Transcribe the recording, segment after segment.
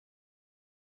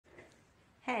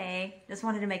Hey, just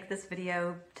wanted to make this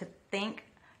video to thank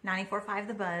 94.5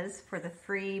 The Buzz for the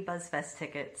free Buzzfest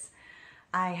tickets.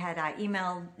 I had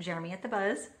emailed Jeremy at The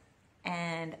Buzz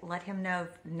and let him know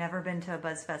I've never been to a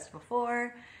Buzzfest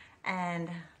before, and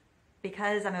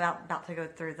because I'm about to go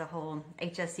through the whole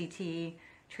HSCT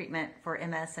treatment for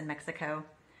MS in Mexico,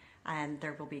 and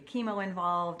there will be chemo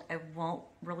involved, I won't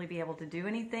really be able to do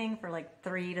anything for like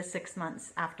 3 to 6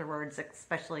 months afterwards,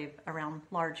 especially around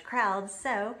large crowds.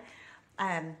 So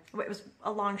it was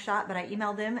a long shot, but I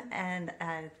emailed him, and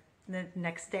the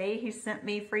next day he sent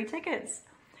me free tickets.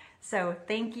 So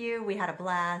thank you. We had a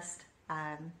blast.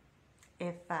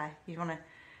 If you want to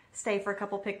stay for a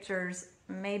couple pictures,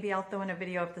 maybe I'll throw in a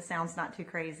video if the sound's not too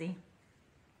crazy.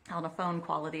 On a phone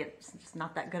quality, it's just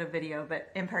not that good a video,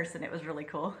 but in person it was really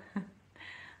cool.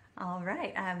 All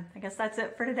right, I guess that's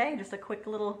it for today. Just a quick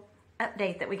little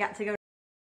update that we got to go